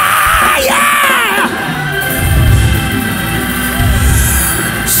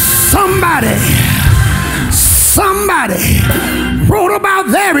 Somebody wrote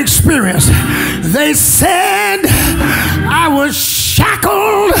about their experience. They said, I was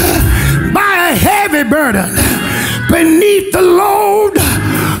shackled by a heavy burden beneath the load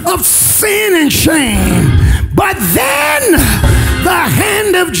of sin and shame. But then the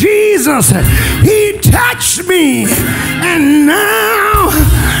hand of Jesus, he touched me, and now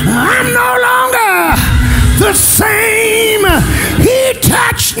I'm no longer the same. He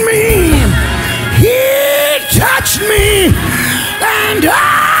touched me. He touched me, and the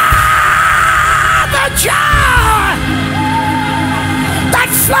joy that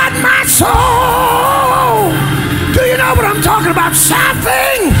flooded my soul. Do you know what I'm talking about?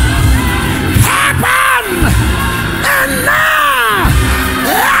 Something happened, and now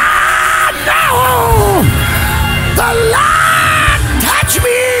the Lord touched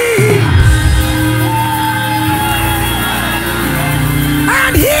me,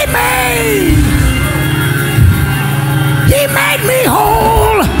 and he made me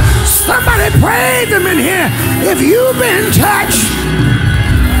whole. Somebody praise him in here if you've been touched.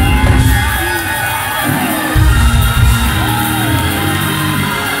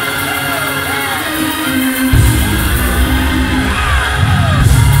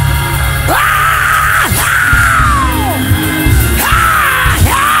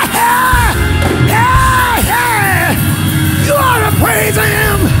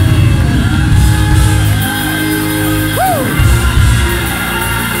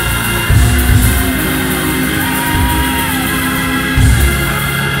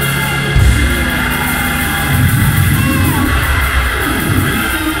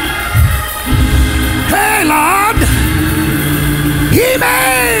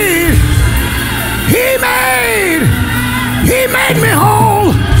 made me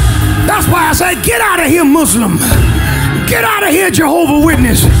whole. That's why I say, get out of here, Muslim. Get out of here, Jehovah's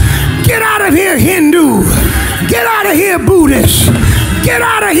Witness. Get out of here, Hindu. Get out of here, Buddhist. Get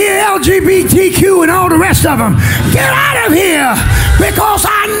out of here, LGBTQ and all the rest of them. Get out of here, because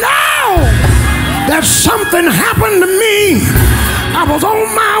I know that something happened to me. I was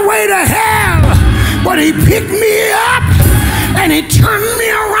on my way to hell, but he picked me up and he turned me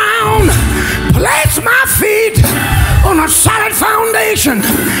around, placed my feet on a solid foundation,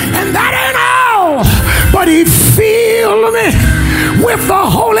 and that ain't all, but he filled me with the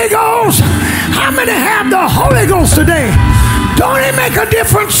Holy Ghost. How many have the Holy Ghost today? Don't it make a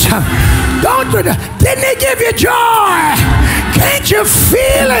difference? Didn't he give you joy? Can't you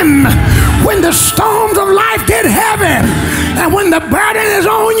feel him when the storms of life get heavy, and when the burden is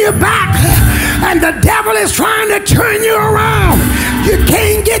on your back and the devil is trying to turn you around? You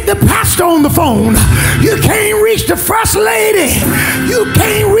can't get the pastor on the phone. You can't reach the first lady. You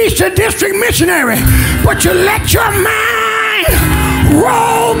can't reach the district missionary. But you let your mind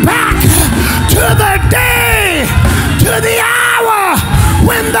roll back to the day, to the hour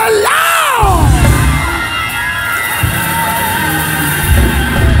when the Lord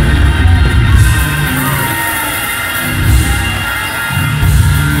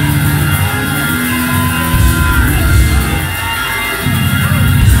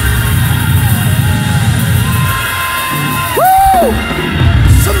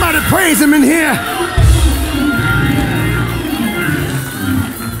somebody praise him in here.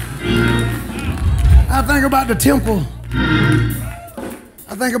 I think about the temple.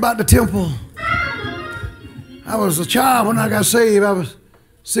 I think about the temple. I was a child when I got saved. I was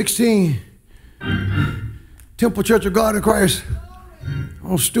 16. Temple Church of God in Christ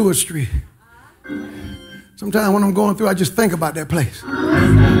on Stewart Street. Sometimes when I'm going through, I just think about that place.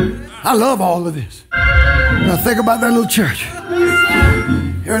 I love all of this. I think about that little church.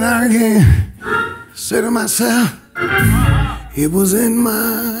 Every now and again, I say to myself, it was in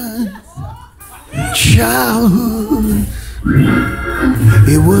my childhood.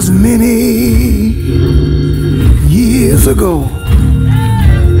 It was many years ago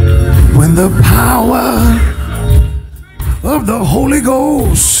when the power of the Holy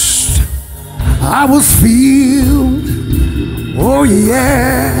Ghost I was filled. Oh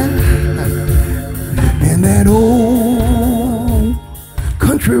yeah. And that old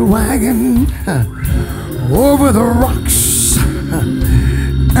country wagon over the rocks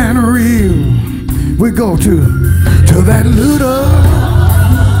and a reel. We go to that little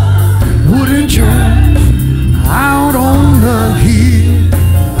wooden church out on the hill,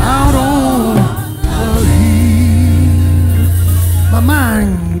 out on the hill. My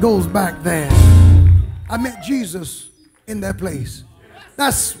mind goes back there. I met Jesus in that place.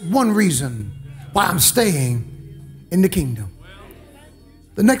 That's one reason why I'm staying in the kingdom.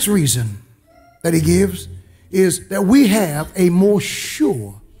 The next reason that he gives is that we have a more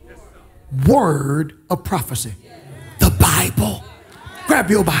sure word of prophecy. The Bible. Grab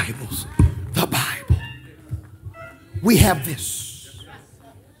your Bibles. The Bible. We have this.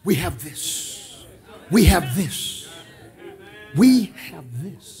 We have this. We have this. We have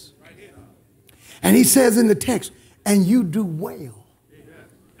this. And he says in the text, and you do well.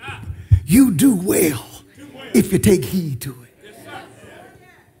 You do well if you take heed to it.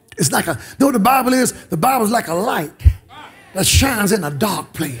 It's like the Bible is? The Bible is like a light that shines in a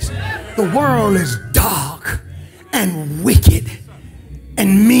dark place. The world is dark and wicked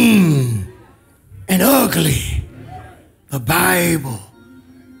and mean and ugly. The Bible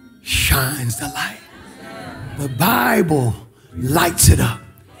shines the light. The Bible lights it up.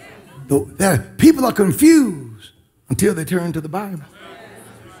 People are confused until they turn to the Bible.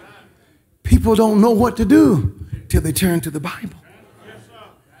 People don't know what to do till they turn to the Bible.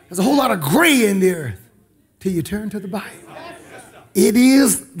 There's a whole lot of gray in the earth till you turn to the Bible. It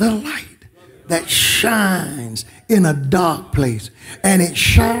is the light that shines in a dark place, and it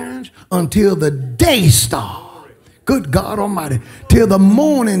shines until the day star, good God Almighty, till the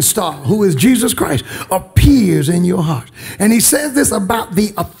morning star, who is Jesus Christ, appears in your heart. And he says this about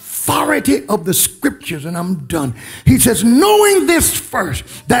the authority of the scriptures, and I'm done. He says, knowing this first,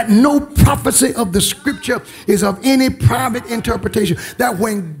 that no prophecy of the scripture is of any private interpretation, that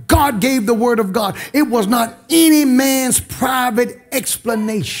when God gave the word of God, it was not any man's private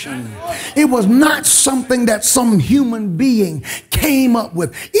explanation. It was not something that some human being came up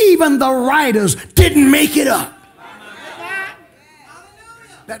with. Even the writers didn't make it up.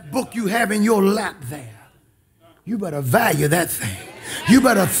 That book you have in your lap there, you better value that thing. You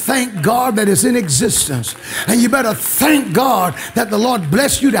better thank God that it's in existence. And you better thank God that the Lord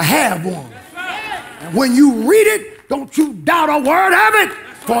blessed you to have one. And when you read it, Don't you doubt a word of it,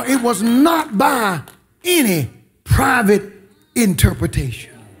 for it was not by any private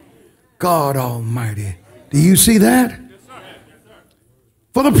interpretation. God Almighty. Do you see that?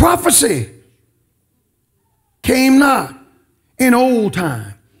 For the prophecy came not in old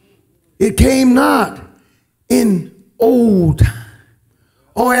time. It came not in old time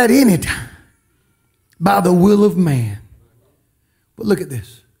or at any time by the will of man. But look at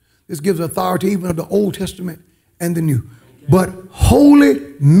this. This gives authority even of the Old Testament and the New. But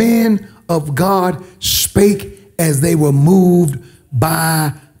holy men of God spake as they were moved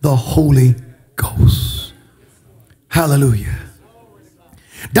by the Holy Ghost. Hallelujah.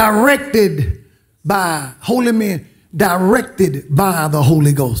 Directed by holy men, directed by the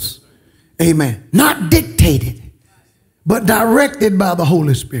Holy Ghost. Amen. Not dictated, but directed by the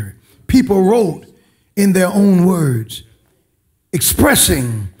Holy Spirit. People wrote in their own words,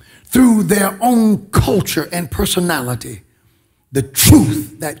 expressing through their own culture and personality the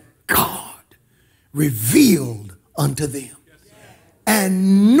truth that God revealed unto them.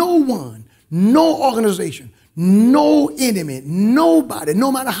 And no one, no organization, no enemy, nobody,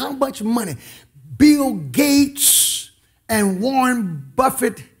 no matter how much money, Bill Gates and Warren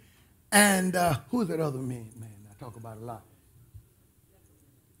Buffett and who's that other man I talk about a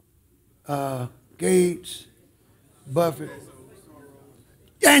lot? Gates, Buffett,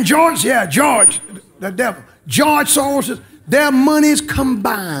 and George, the devil. George Soros, their money's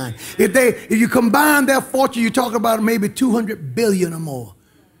combined. If you combine their fortune, you're talking about maybe 200 billion or more.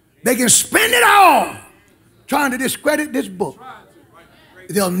 They can spend it all trying to discredit this book.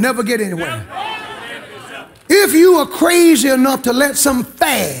 They'll never get anywhere. If you are crazy enough to let some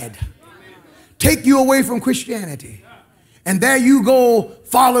fad take you away from Christianity, and there you go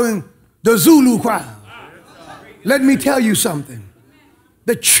following the Zulu crowd, let me tell you something.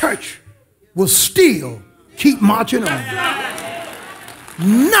 The church will still keep marching on.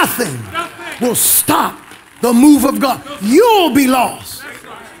 Nothing will stop the move of God. You'll be lost.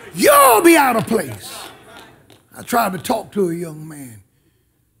 You'll be out of place. I tried to talk to a young man.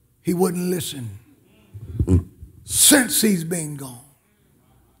 He wouldn't listen. Since he's been gone,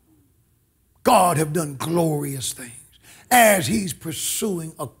 God have done glorious things as he's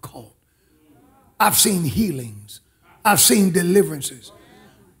pursuing a cult. I've seen healings. I've seen deliverances.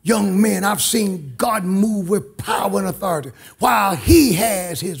 Young men, I've seen God move with power and authority while he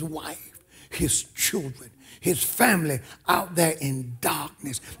has his wife, his children, his family out there in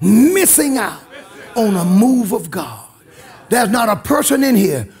darkness, missing out on a move of God. There's not a person in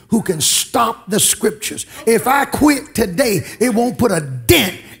here who can stop the scriptures. If I quit today, it won't put a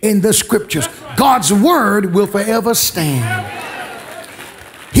dent in the scriptures. God's word will forever stand.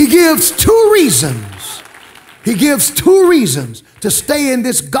 He gives two reasons. He gives two reasons to stay in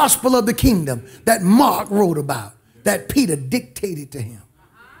this gospel of the kingdom that Mark wrote about, that Peter dictated to him.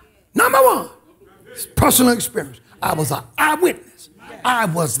 Number one, personal experience. I was an eyewitness. I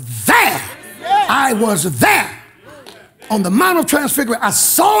was there. I was there. On the Mount of Transfiguration, I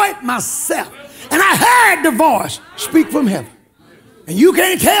saw it myself. And I heard the voice speak from heaven. And you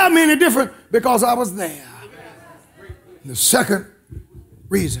can't tell me any different because I was there. And the second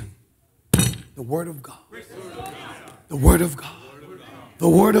reason, the Word of God. The Word of God. The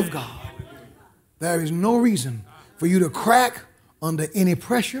Word of God. There is no reason for you to crack under any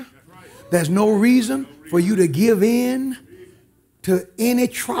pressure. There's no reason for you to give in to any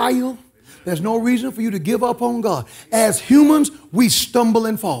trial. There's no reason for you to give up on God. As humans, we stumble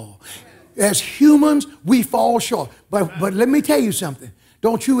and fall. As humans, we fall short. But let me tell you something.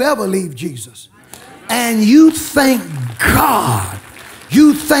 Don't you ever leave Jesus. And you thank God.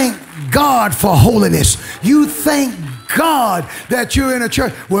 You thank God for holiness. You thank God that you're in a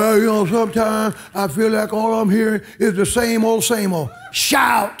church. Well, you know, sometimes I feel like all I'm hearing is the same old, same old.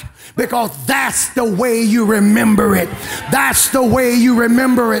 Shout, because that's the way you remember it. That's the way you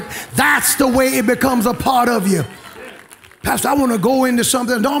remember it. That's the way it becomes a part of you. Pastor, I want to go into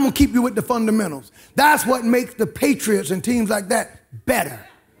something. No, I'm going to keep you with the fundamentals. That's what makes the Patriots and teams like that better.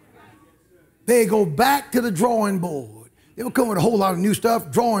 They go back to the drawing board. They don't come with a whole lot of new stuff.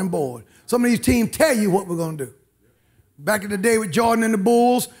 Drawing board. Some of these teams tell you what we're going to do. Back in the day with Jordan and the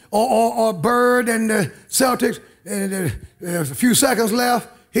Bulls, or Bird and the Celtics, and there's a few seconds left.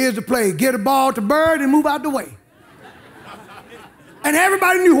 Here's the play. Get a ball to Bird and move out the way. And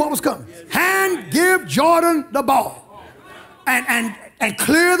everybody knew what was coming. Give Jordan the ball and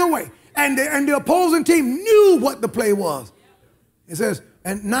clear the way. And the opposing team knew what the play was. It says,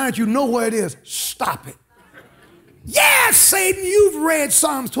 and now that you know where it is, stop it. Yes, Satan, you've read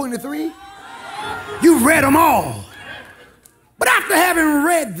Psalms 23. You've read them all. But after having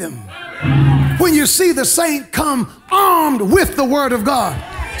read them When you see the saint come armed with the word of God,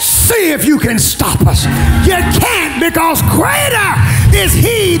 see if you can stop us. You can't, because greater is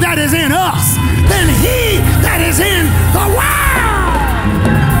he that is in us than he that is in the world.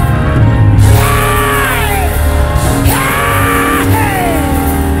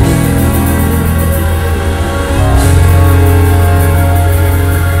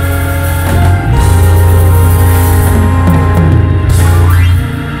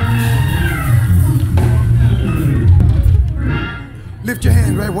 Lift your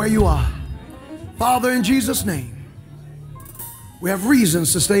hand right where you are. Father, in Jesus' name, we have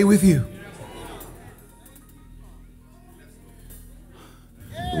reasons to stay with you.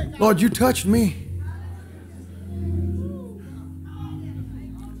 Lord, you touched me.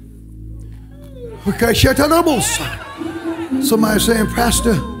 Somebody saying,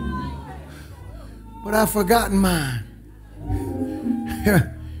 Pastor, but I've forgotten mine.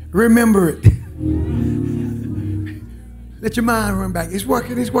 Remember it. Let your mind run back. It's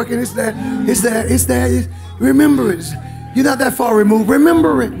working, it's working, it's there, it's there, it's there. Remember it. You're not that far removed.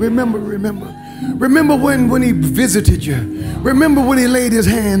 Remember it. Remember. Remember when he visited you. Remember when he laid his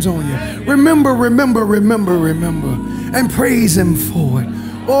hands on you. Remember. And praise him for it.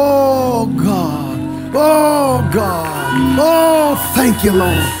 Oh God. Oh God. Oh, thank you,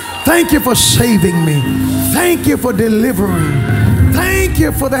 Lord. Thank you for saving me. Thank you for delivering. Thank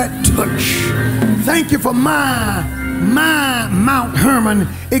you for that touch. Thank you for my Mount Hermon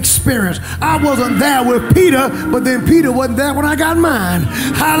experience. I wasn't there with Peter, but then Peter wasn't there when I got mine.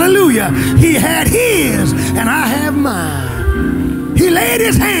 Hallelujah. He had his and I have mine. He laid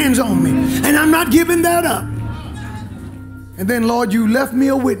his hands on me, and I'm not giving that up. And then, Lord, you left me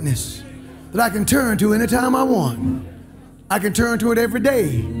a witness that I can turn to anytime I want. I can turn to it every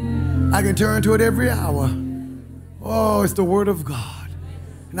day. I can turn to it every hour. Oh, it's the Word of God.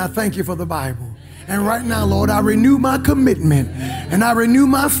 And I thank you for the Bible. And right now, Lord, I renew my commitment, and I renew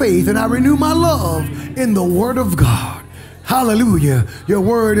my faith, and I renew my love in the Word of God. Hallelujah. Your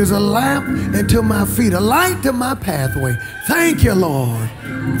Word is a lamp unto my feet, a light to my pathway. Thank you, Lord.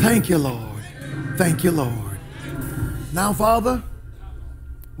 Thank you, Lord. Thank you, Lord. Now, Father,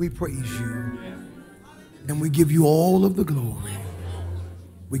 we praise you, and we give you all of the glory.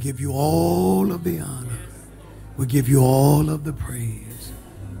 We give you all of the honor. We give you all of the praise.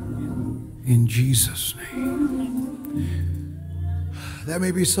 In Jesus' name. There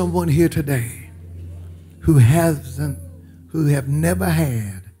may be someone here today who have never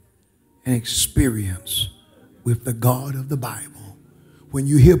had an experience with the God of the Bible. When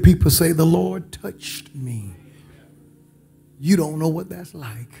you hear people say, the Lord touched me, you don't know what that's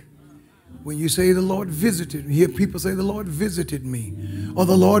like. When you say the Lord visited me, hear people say the Lord visited me, or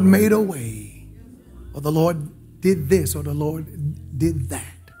the Lord made a way, or the Lord did this, or the Lord did that.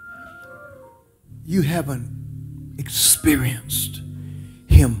 You haven't experienced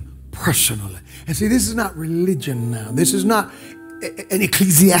him personally. And see, this is not religion now. This is not an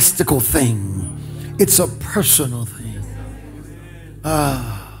ecclesiastical thing. It's a personal thing.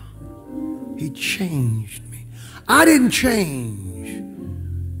 He changed me. I didn't change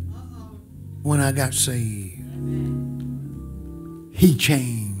when I got saved. He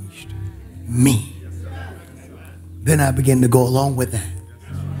changed me. Then I began to go along with that.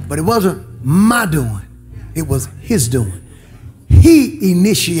 But it wasn't my doing. It was his doing. He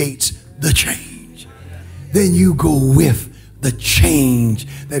initiates the change. Then you go with the change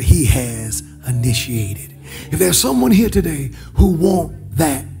that he has initiated. If there's someone here today who want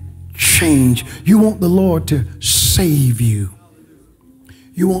that change, you want the Lord to save you.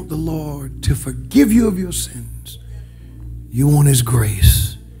 You want the Lord to forgive you of your sins. You want his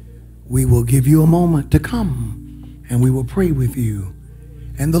grace. We will give you a moment to come, and we will pray with you.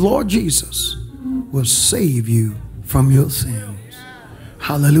 And the Lord Jesus will save you from your sins.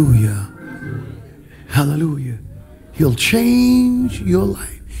 Hallelujah. Hallelujah. He'll change your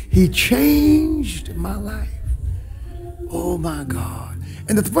life. He changed my life. Oh my God.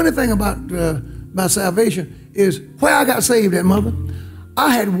 And the funny thing about my salvation is where I got saved at, Mother,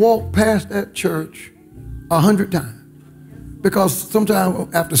 I had walked past that church 100 times. Because sometime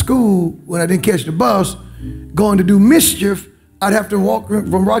after school, when I didn't catch the bus, going to do mischief, I'd have to walk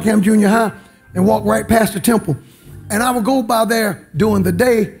from Rockham Junior High and walk right past the temple. And I would go by there during the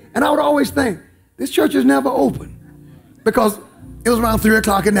day, and I would always think, this church is never open. Because it was around 3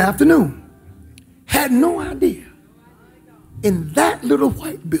 o'clock in the afternoon. Had no idea. In that little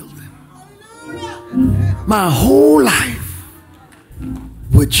white building, my whole life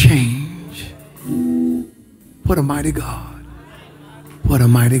would change. What a mighty God. What a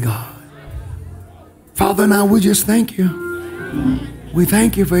mighty God. Father, now we just thank you. We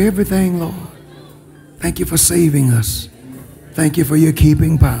thank you for everything, Lord. Thank you for saving us. Thank you for your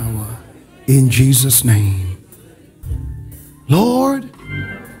keeping power. In Jesus' name. Lord,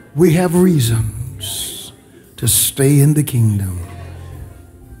 we have reasons to stay in the kingdom.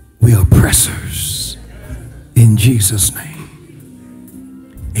 We are pressers. In Jesus'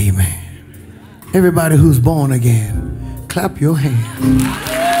 name. Amen. Everybody who's born again, clap your hands.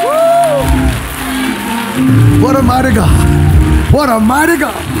 Woo! What a mighty God. What a mighty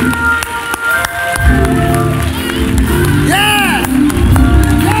God. Yeah!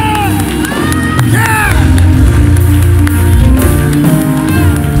 Yeah! Yeah!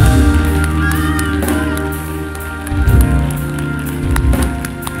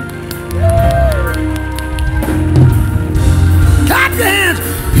 Clap your hands.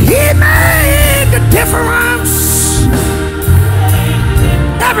 He made the difference.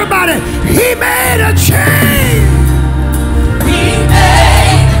 Everybody, he made